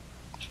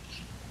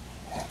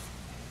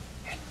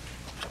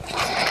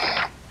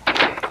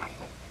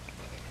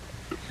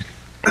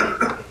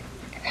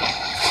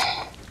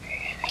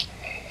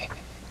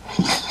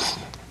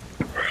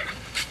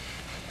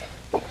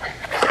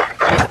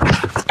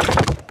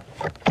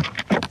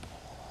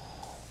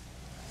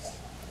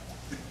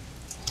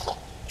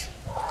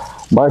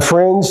 My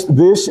friends,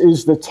 this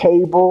is the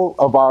table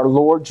of our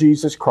Lord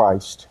Jesus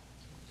Christ.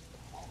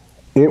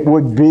 It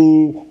would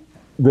be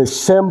the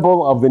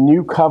symbol of the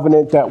new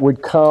covenant that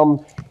would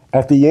come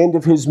at the end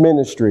of his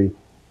ministry,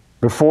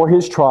 before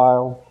his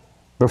trial,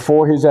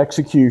 before his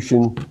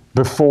execution,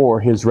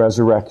 before his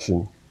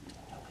resurrection.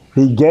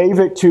 He gave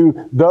it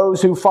to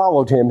those who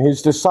followed him,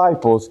 his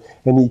disciples,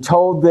 and he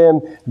told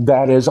them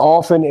that as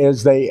often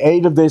as they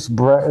ate of this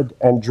bread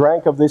and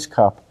drank of this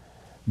cup,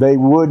 they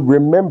would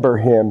remember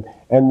him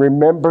and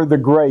remember the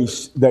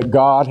grace that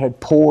God had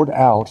poured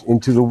out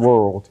into the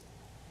world.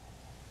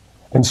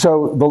 And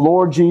so the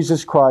Lord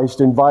Jesus Christ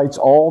invites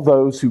all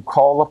those who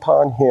call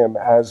upon him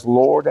as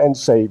Lord and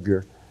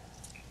Savior,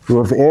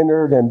 who have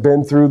entered and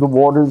been through the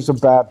waters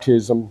of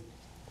baptism,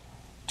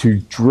 to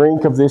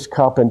drink of this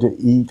cup and to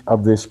eat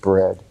of this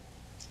bread.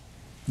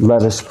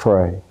 Let us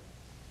pray.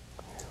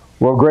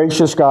 Well,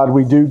 gracious God,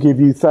 we do give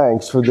you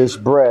thanks for this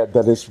bread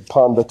that is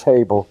upon the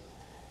table.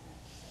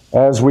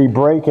 As we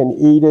break and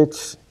eat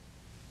it,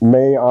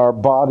 may our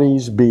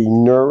bodies be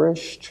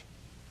nourished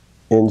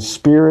in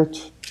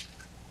spirit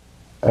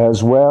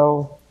as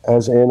well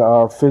as in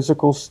our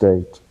physical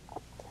state.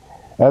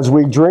 As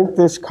we drink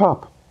this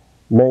cup,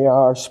 may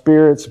our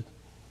spirits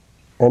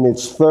and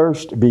its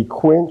thirst be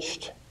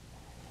quenched,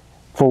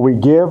 for we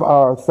give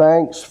our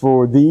thanks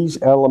for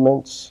these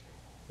elements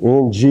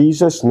in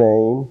Jesus'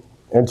 name,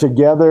 and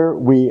together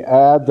we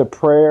add the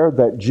prayer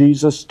that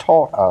Jesus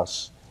taught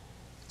us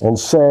and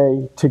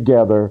say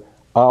together,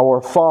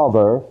 Our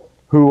Father,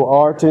 who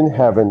art in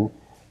heaven,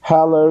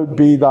 hallowed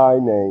be thy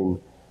name.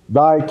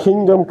 Thy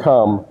kingdom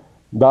come,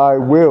 thy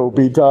will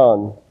be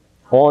done,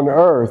 on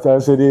earth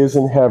as it is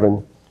in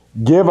heaven.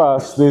 Give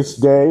us this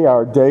day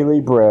our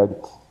daily bread,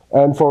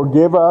 and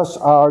forgive us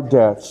our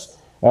debts,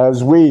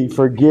 as we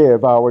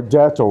forgive our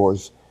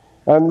debtors.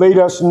 And lead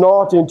us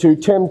not into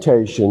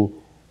temptation,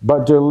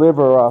 but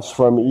deliver us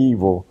from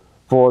evil.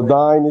 For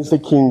thine is the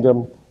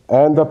kingdom,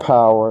 and the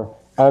power,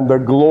 and the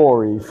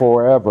glory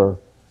forever.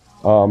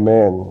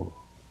 Amen.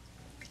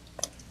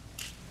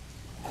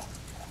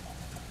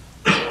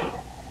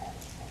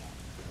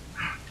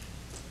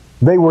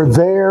 They were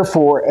there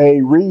for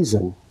a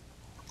reason,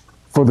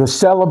 for the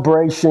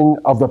celebration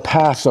of the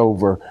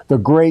Passover, the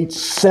great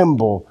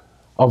symbol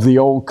of the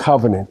Old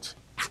Covenant.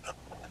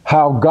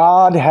 How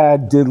God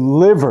had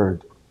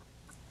delivered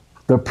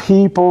the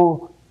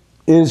people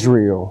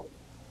Israel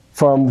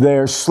from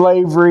their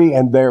slavery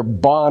and their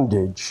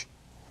bondage,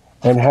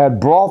 and had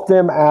brought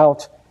them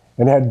out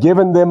and had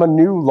given them a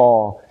new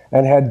law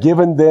and had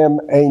given them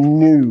a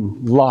new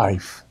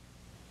life.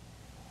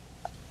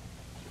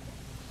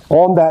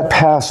 On that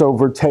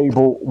Passover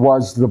table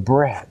was the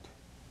bread,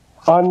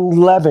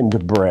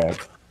 unleavened bread,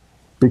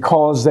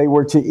 because they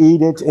were to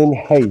eat it in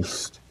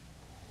haste.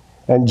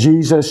 And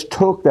Jesus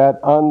took that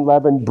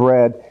unleavened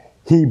bread,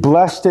 he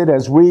blessed it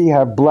as we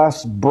have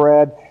blessed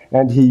bread,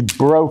 and he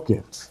broke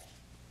it.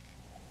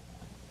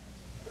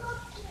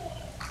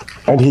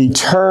 And he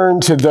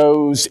turned to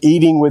those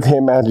eating with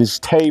him at his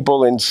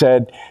table and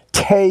said,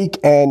 Take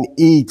and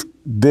eat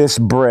this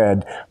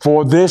bread,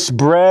 for this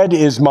bread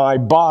is my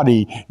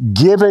body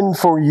given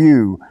for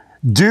you.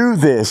 Do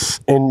this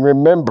in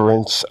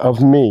remembrance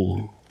of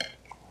me.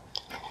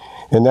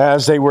 And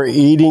as they were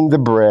eating the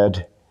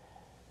bread,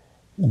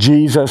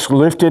 Jesus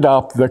lifted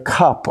up the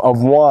cup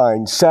of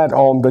wine set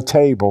on the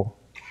table,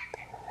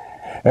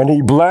 and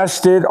he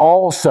blessed it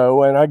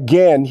also. And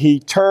again he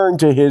turned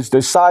to his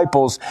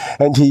disciples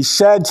and he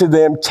said to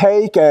them,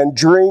 Take and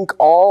drink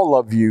all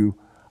of you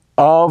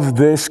of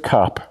this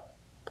cup.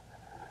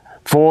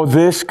 For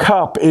this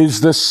cup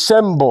is the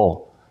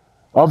symbol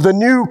of the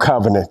new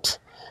covenant,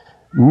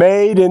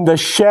 made in the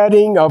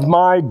shedding of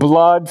my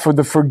blood for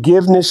the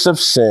forgiveness of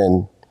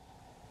sin.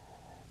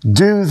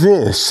 Do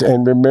this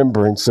in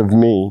remembrance of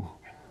me.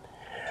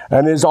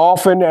 And as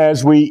often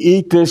as we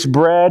eat this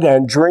bread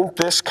and drink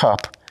this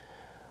cup,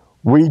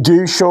 we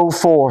do show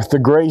forth the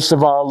grace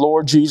of our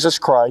Lord Jesus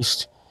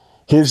Christ,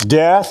 his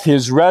death,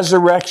 his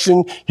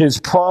resurrection, his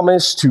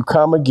promise to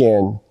come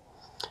again.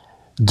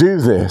 Do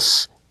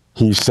this,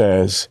 he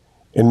says,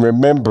 in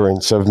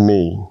remembrance of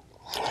me.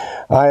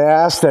 I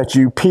ask that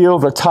you peel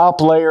the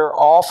top layer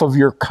off of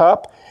your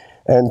cup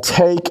and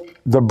take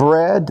the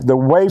bread, the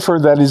wafer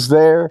that is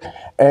there,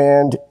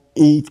 and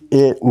eat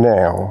it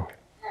now.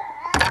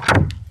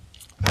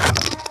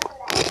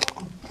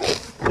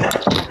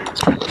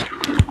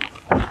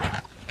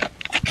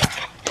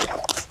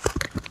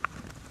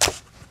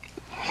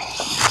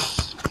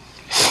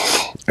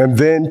 And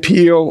then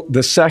peel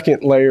the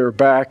second layer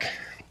back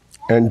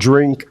and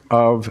drink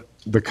of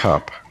the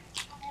cup.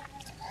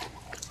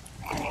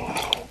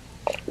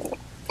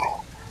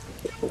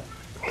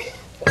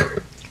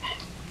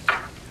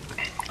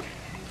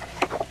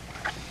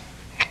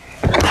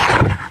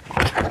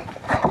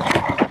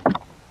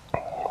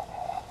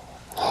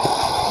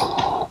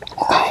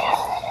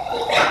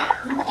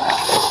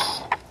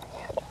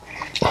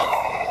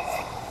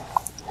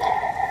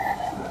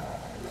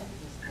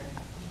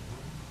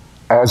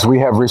 As we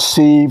have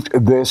received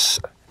this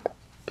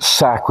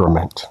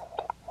sacrament,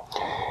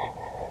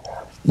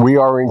 we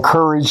are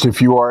encouraged,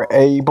 if you are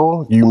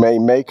able, you may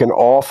make an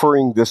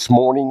offering this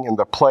morning in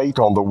the plate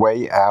on the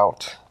way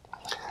out.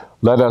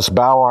 Let us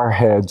bow our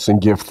heads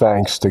and give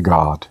thanks to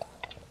God.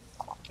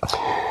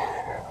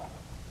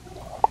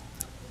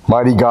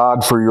 Mighty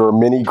God, for your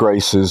many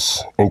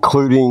graces,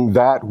 including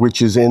that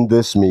which is in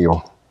this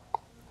meal,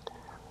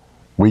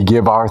 we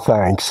give our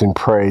thanks and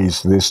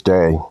praise this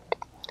day.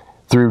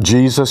 Through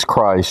Jesus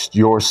Christ,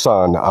 your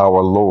Son,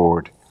 our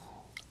Lord.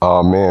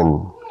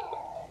 Amen.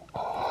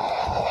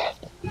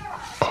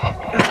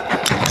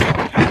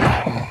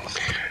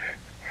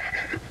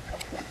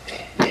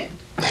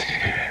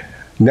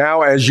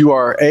 Now, as you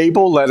are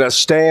able, let us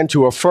stand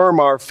to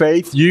affirm our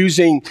faith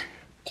using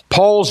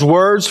Paul's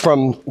words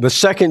from the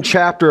 2nd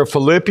chapter of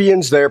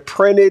Philippians. They're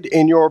printed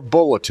in your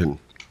bulletin.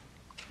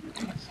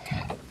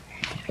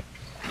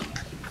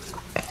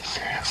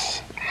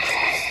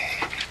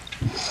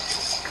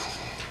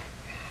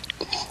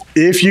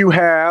 If you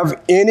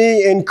have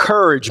any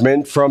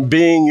encouragement from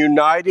being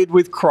united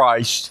with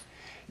Christ,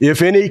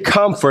 if any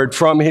comfort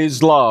from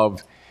his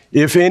love,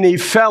 if any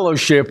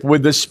fellowship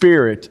with the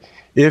Spirit,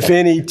 if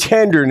any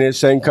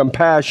tenderness and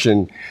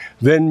compassion,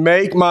 then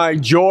make my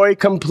joy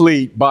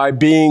complete by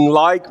being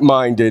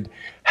like-minded,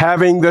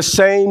 having the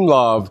same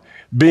love,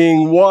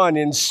 being one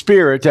in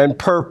spirit and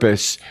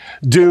purpose.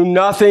 Do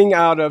nothing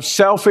out of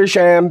selfish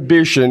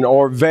ambition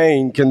or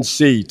vain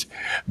conceit,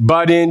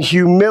 but in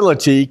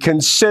humility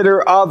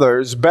consider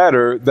others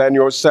better than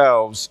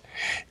yourselves.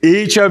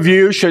 Each of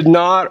you should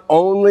not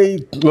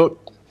only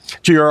look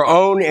to your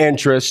own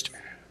interest.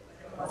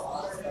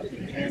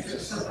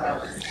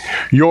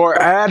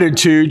 Your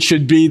attitude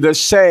should be the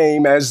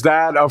same as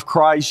that of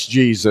Christ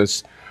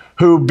Jesus,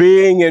 who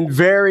being in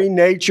very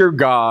nature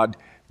God,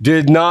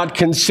 did not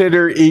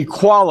consider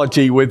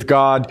equality with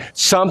God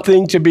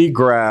something to be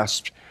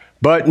grasped,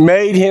 but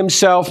made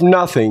himself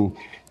nothing,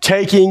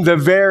 taking the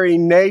very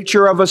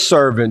nature of a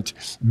servant,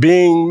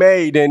 being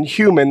made in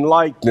human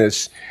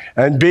likeness,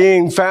 and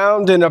being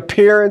found in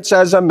appearance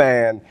as a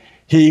man,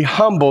 he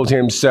humbled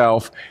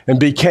himself and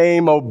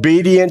became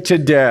obedient to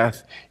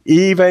death,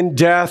 even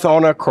death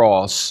on a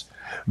cross.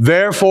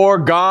 Therefore,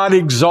 God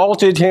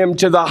exalted him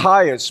to the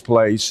highest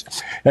place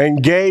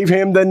and gave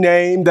him the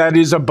name that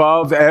is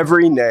above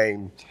every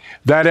name,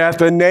 that at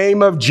the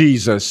name of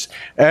Jesus,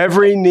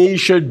 every knee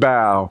should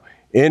bow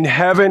in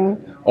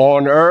heaven,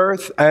 on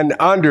earth, and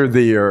under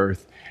the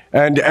earth,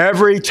 and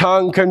every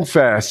tongue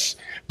confess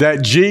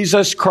that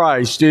Jesus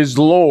Christ is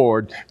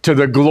Lord, to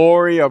the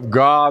glory of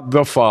God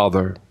the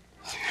Father.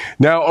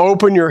 Now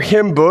open your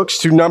hymn books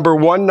to number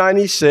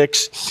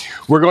 196.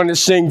 We're going to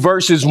sing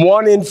verses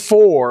 1 and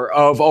 4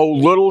 of O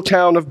Little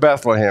Town of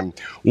Bethlehem,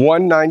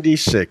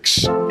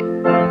 196.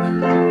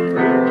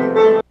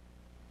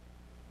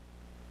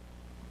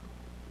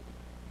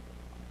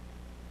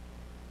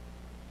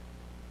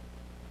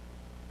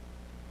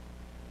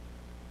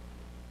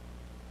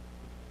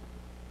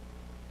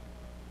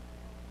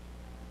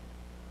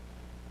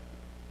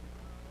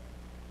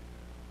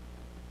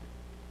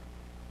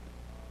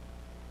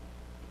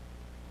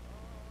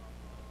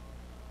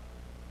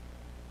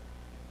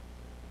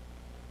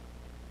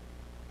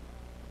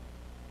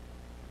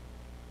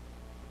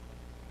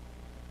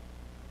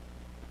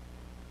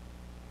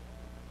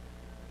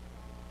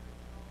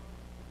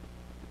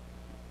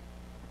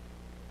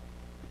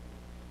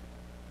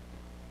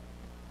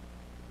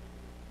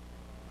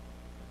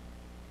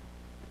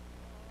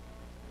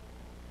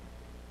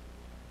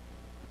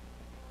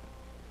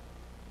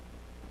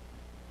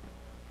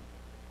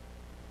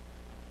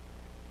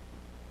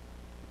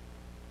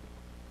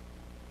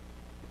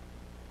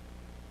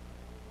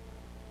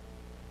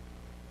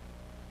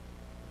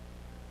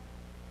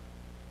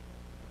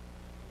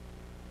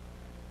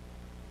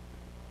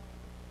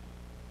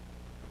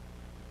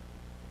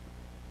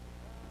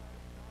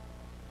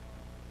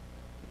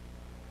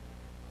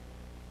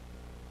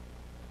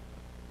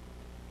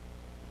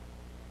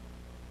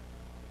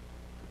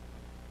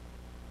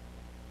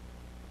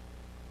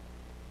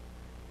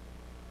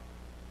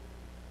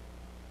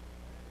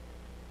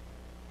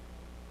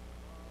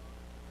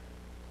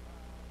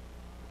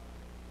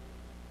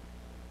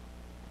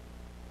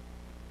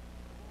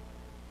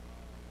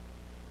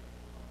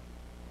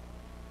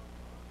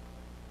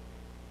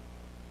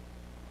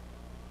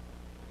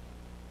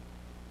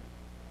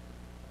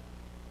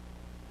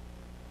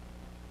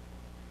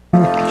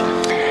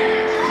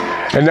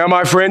 And now,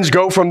 my friends,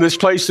 go from this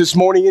place this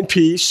morning in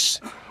peace.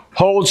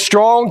 Hold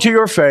strong to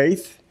your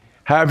faith.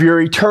 Have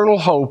your eternal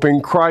hope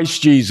in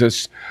Christ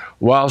Jesus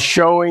while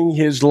showing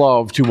his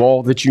love to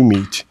all that you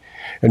meet.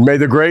 And may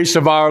the grace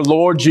of our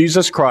Lord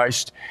Jesus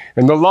Christ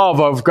and the love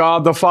of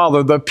God the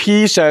Father, the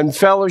peace and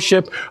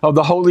fellowship of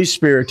the Holy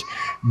Spirit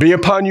be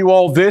upon you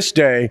all this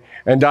day,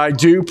 and I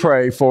do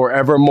pray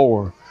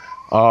forevermore.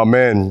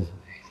 Amen.